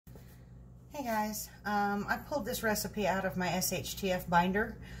Hey guys, I pulled this recipe out of my SHTF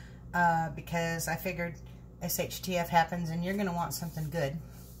binder because I figured SHTF happens and you're going to want something good.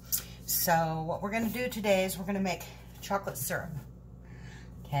 So what we're going to do today is we're going to make chocolate syrup.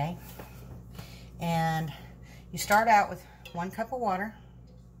 Okay, and you start out with 1 cup of water.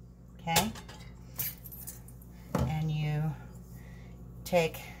 Okay, and you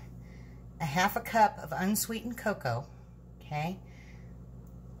take a 1/2 cup of unsweetened cocoa. Okay,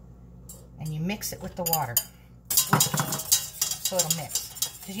 and you mix it with the water so it'll mix,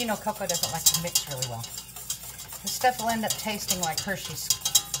 because you know cocoa doesn't like to mix really well. This stuff will end up tasting like Hershey's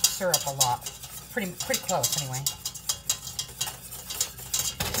syrup a lot, pretty close anyway.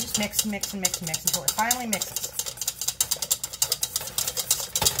 Just mix and mix and mix and mix until it finally mixes.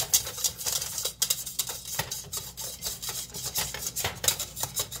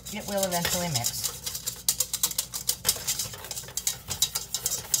 It will eventually mix.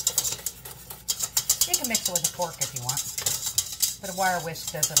 You can mix it with a fork if you want, but a wire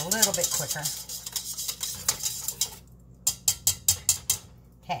whisk does it a little bit quicker.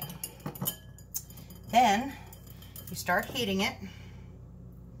 Okay, then you start heating it,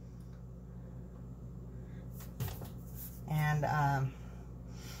 and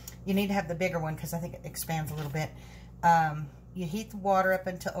you need to have the bigger one because I think it expands a little bit. You heat the water up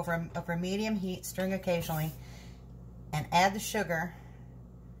until over medium heat, stirring occasionally, and add the sugar.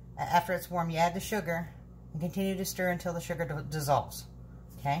 After it's warm, you add the sugar and continue to stir until the sugar dissolves.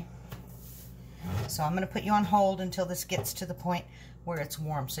 Okay? So I'm going to put you on hold until this gets to the point where it's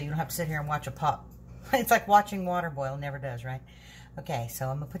warm, so you don't have to sit here and watch it pop. It's like watching water boil. Never does, right? Okay, so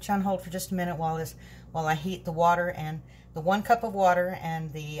I'm going to put you on hold for just a minute while I heat the water, and the 1 cup of water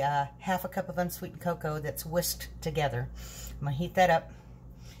and the 1/2 cup of unsweetened cocoa that's whisked together. I'm going to heat that up,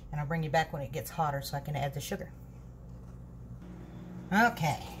 and I'll bring you back when it gets hotter so I can add the sugar.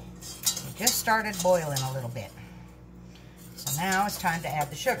 Okay, it just started boiling a little bit. So now it's time to add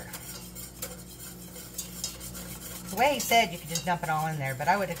the sugar. The way he said you could just dump it all in there, but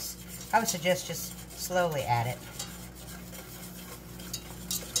I would suggest just slowly add it.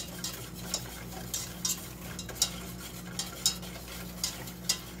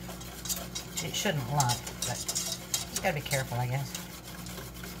 It shouldn't lump, but you gotta be careful, I guess.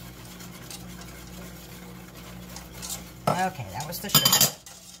 Okay, that was the sugar.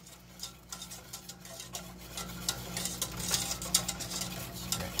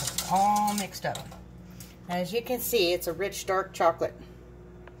 It's all mixed up. As you can see, it's a rich, dark chocolate.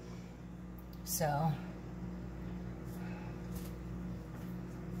 So,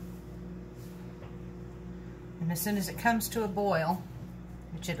 and as soon as it comes to a boil,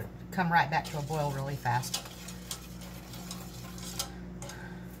 it should come right back to a boil really fast.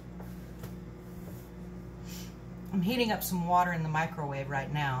 I'm heating up some water in the microwave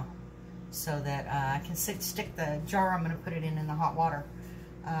right now so that I can stick the jar I'm going to put it in the hot water.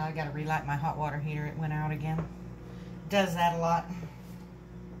 I got to relight my hot water heater. It went out again. It does that a lot.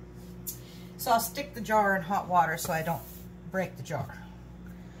 So I'll stick the jar in hot water so I don't break the jar.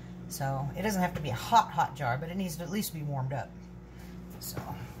 So it doesn't have to be a hot jar, but it needs to at least be warmed up. So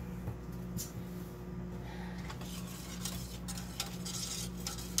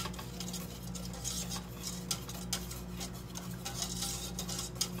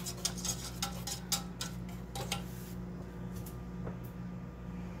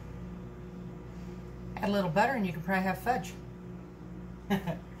add a little butter and you can probably have fudge.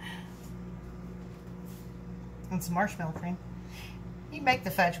 And some marshmallow cream. You can make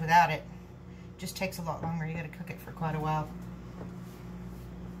the fudge without it. It just takes a lot longer. You got to cook it for quite a while.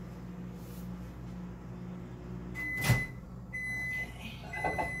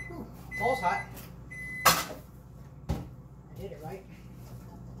 Okay. Ooh, bowl's hot. I did it right.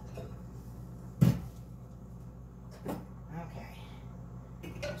 Okay.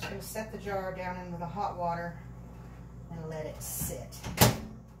 I'm just going to set the jar down into the hot water and let it sit.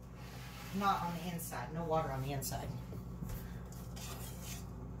 Not on the inside. No water on the inside.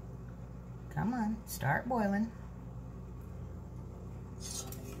 Come on. Start boiling.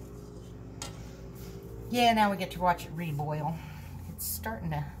 Yeah, now we get to watch it reboil. It's starting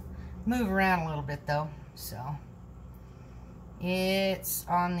to move around a little bit though, so it's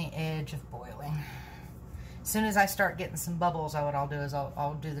on the edge of boiling. As soon as I start getting some bubbles, what I'll do is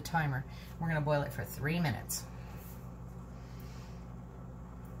I'll do the timer. We're going to boil it for 3 minutes.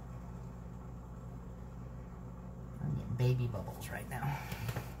 I'm getting baby bubbles right now.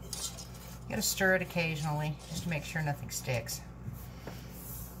 You got to stir it occasionally just to make sure nothing sticks.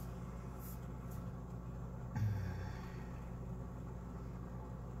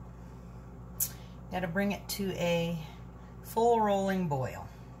 Got to bring it to a full rolling boil.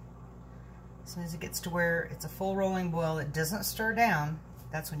 As soon as it gets to where it's a full rolling boil, it doesn't stir down,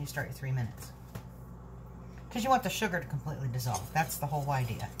 that's when you start your 3 minutes. Because you want the sugar to completely dissolve. That's the whole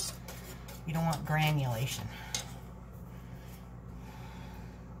idea. You don't want granulation.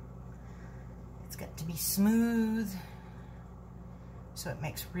 It's got to be smooth so it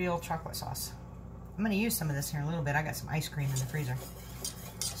makes real chocolate sauce. I'm going to use some of this here in a little bit. I got some ice cream in the freezer.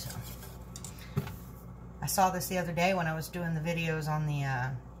 So, I saw this the other day when I was doing the videos on the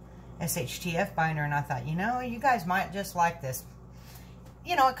SHTF binder, and I thought, you know, you guys might just like this.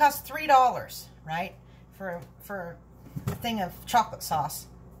 You know, it costs $3, right? For a thing of chocolate sauce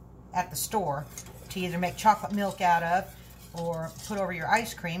at the store to either make chocolate milk out of or put over your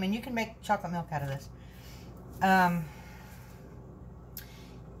ice cream, and you can make chocolate milk out of this.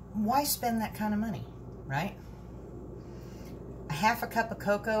 Why spend that kind of money, right? A half a cup of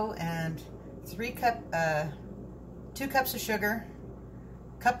cocoa and 2 cups of sugar,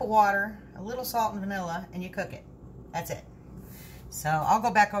 cup of water, a little salt and vanilla, and you cook it. That's it. So I'll go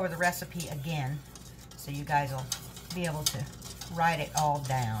back over the recipe again so you guys will be able to write it all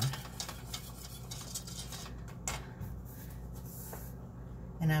down.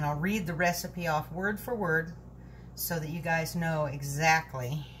 And then I'll read the recipe off word for word so that you guys know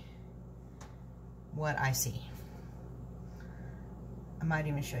exactly what I see. I might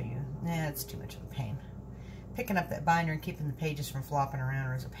even show you. Nah, it's too much of a pain. Picking up that binder and keeping the pages from flopping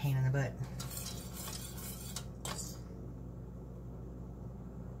around is a pain in the butt.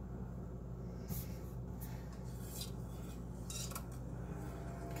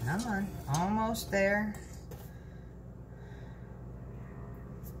 Come on, almost there.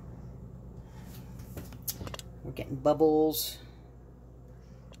 We're getting bubbles.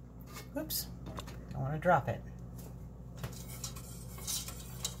 Oops, don't want to drop it.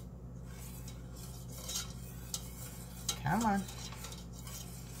 Come on.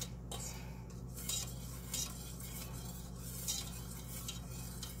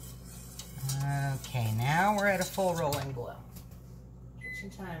 Okay, now we're at a full rolling boil. Kitchen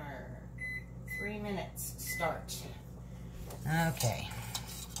timer, 3 minutes, start. Okay.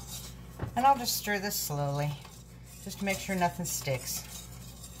 And I'll just stir this slowly, just to make sure nothing sticks.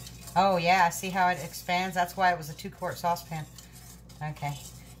 Oh yeah, see how it expands? That's why it was a 2-quart saucepan. Okay,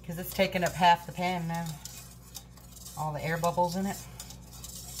 because it's taking up half the pan now. All the air bubbles in it.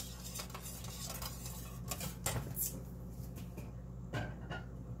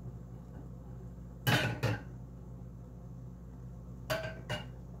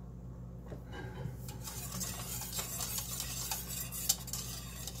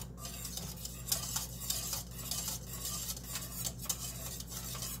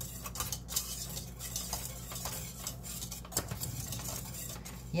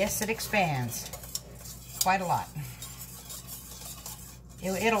 Yes, it expands quite a lot.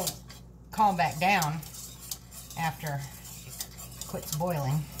 It'll calm back down after it quits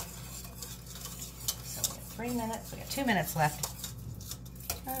boiling. So we got 3 minutes. We got 2 minutes left.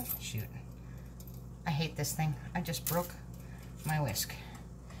 Oh, shoot. I hate this thing. I just broke my whisk.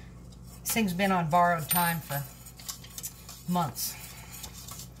 This thing's been on borrowed time for months.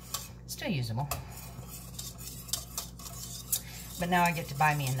 Still usable. But now I get to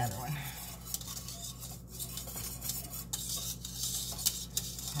buy me another one.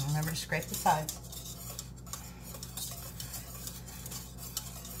 And remember to scrape the sides.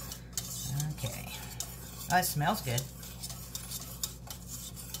 Okay. Oh, it smells good.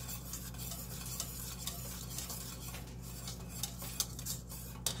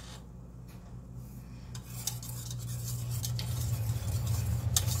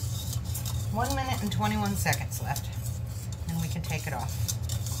 One minute and 21 seconds left. And we can take it off.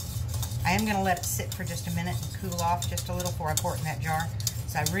 I am going to let it sit for just a minute and cool off just a little before I pour it in that jar.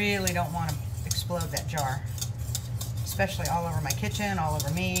 So I really don't want to explode that jar. Especially all over my kitchen, all over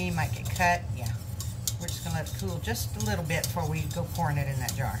me, might get cut. Yeah. We're just going to let it cool just a little bit before we go pouring it in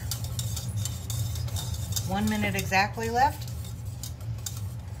that jar. 1 minute exactly left.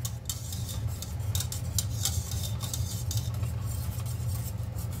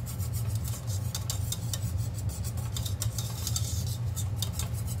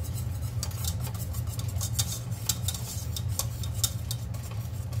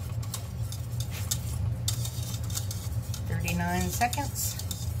 Seconds,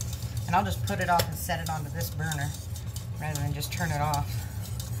 and I'll just put it off and set it onto this burner rather than just turn it off.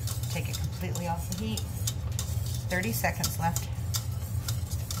 Take it completely off the heat. 30 seconds left.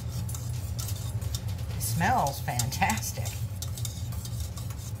 It smells fantastic.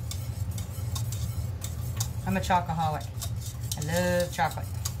 I'm a chocoholic. I love chocolate.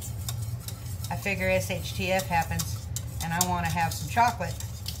 I figure SHTF happens and I want to have some chocolate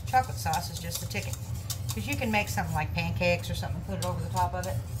chocolate sauce is just the ticket. Because you can make something like pancakes or something, put it over the top of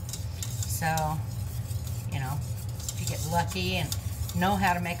it. So, you know, if you get lucky and know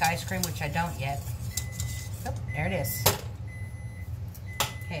how to make ice cream, which I don't yet. Oh, there it is.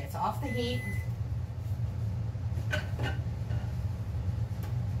 Okay, it's off the heat. Got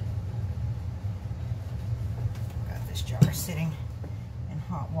this jar sitting in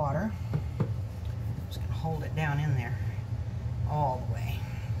hot water. I'm just going to hold it down in there all the way.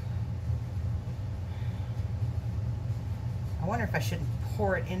 I wonder if I should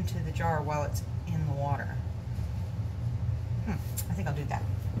pour it into the jar while it's in the water. I think I'll do that.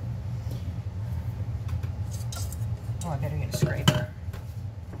 Oh, I better get a scraper.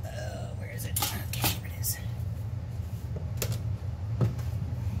 Where is it? Okay, here it is.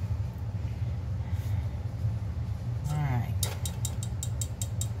 Alright.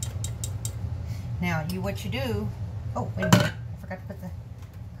 Now, what you do... Oh, wait a minute. I forgot to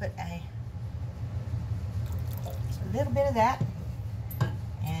put a little bit of that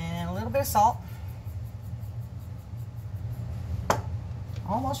and a little bit of salt.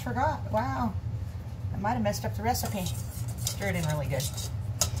 Almost forgot. Wow. I might have messed up the recipe. Stir it in really good.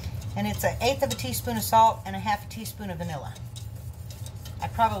 And it's 1/8 of a teaspoon of salt and 1/2 teaspoon of vanilla. I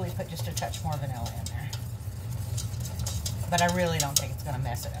probably put just a touch more vanilla in there. But I really don't think it's going to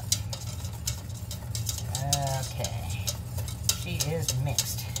mess it up. Okay. She is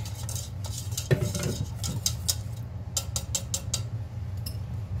mixed.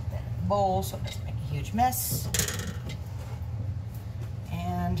 Then in a bowl so it doesn't make a huge mess.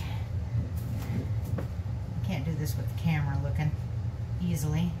 And I can't do this with the camera looking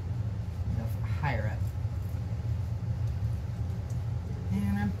easily. Go for higher up.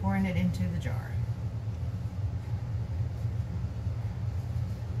 And I'm pouring it into the jar.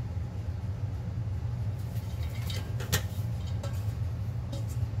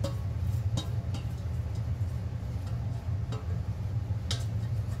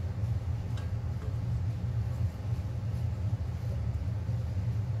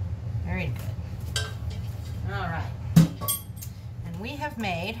 Very good. All right. And we have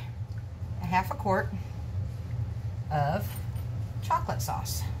made 1/2 quart of chocolate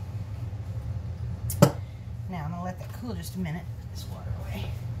sauce. Now I'm going to let that cool just a minute. Put this water away.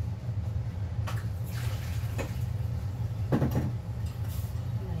 I'm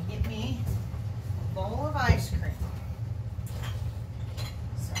going to get me a bowl of ice cream.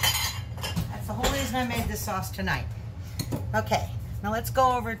 So that's the whole reason I made this sauce tonight. Okay. Now let's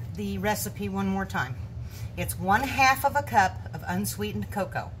go over the recipe one more time. It's 1/2 of a cup of unsweetened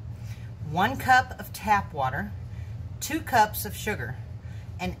cocoa, 1 cup of tap water, 2 cups of sugar,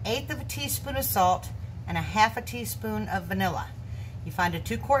 1/8 of a teaspoon of salt, and 1/2 teaspoon of vanilla. You find a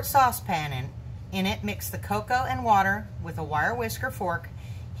 2-quart saucepan in it, mix the cocoa and water with a wire whisker fork,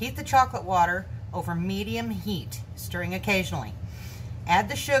 heat the chocolate water over medium heat, stirring occasionally. Add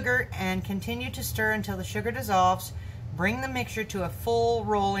the sugar and continue to stir until the sugar dissolves. Bring the mixture to a full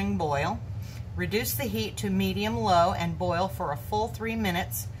rolling boil. Reduce the heat to medium-low and boil for a full 3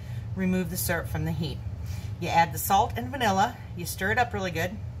 minutes. Remove the syrup from the heat. You add the salt and vanilla. You stir it up really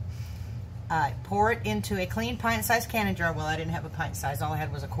good. Pour it into a clean pint-sized canning jar. Well, I didn't have a pint size. All I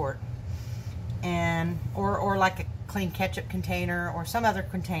had was a quart. And or like a clean ketchup container or some other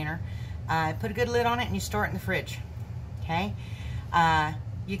container. Put a good lid on it and you store it in the fridge. Okay.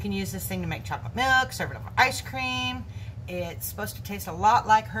 You can use this thing to make chocolate milk, serve it over ice cream. It's supposed to taste a lot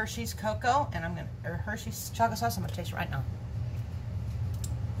like Hershey's cocoa, and or Hershey's chocolate sauce. I'm gonna taste it right now.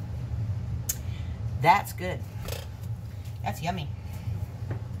 That's good. That's yummy.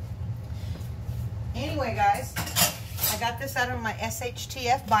 Anyway, guys, I got this out of my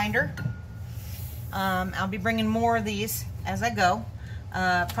SHTF binder. I'll be bringing more of these as I go,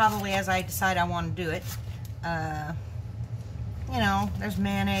 probably as I decide I want to do it. You know, there's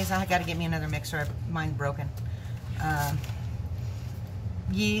mayonnaise. I got to get me another mixer. Mine's broken.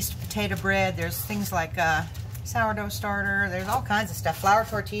 Yeast, potato bread. There's things like sourdough starter. There's all kinds of stuff. Flour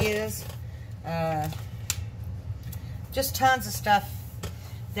tortillas. Just tons of stuff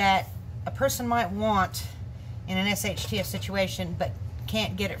that a person might want in an SHTF situation, but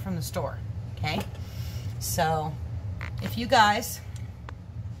can't get it from the store. Okay? So, if you guys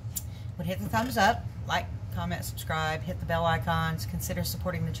would hit the thumbs up, like, comment, subscribe, hit the bell icons, consider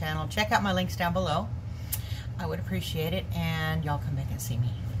supporting the channel. Check out my links down below. I would appreciate it, and y'all come back and see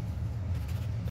me.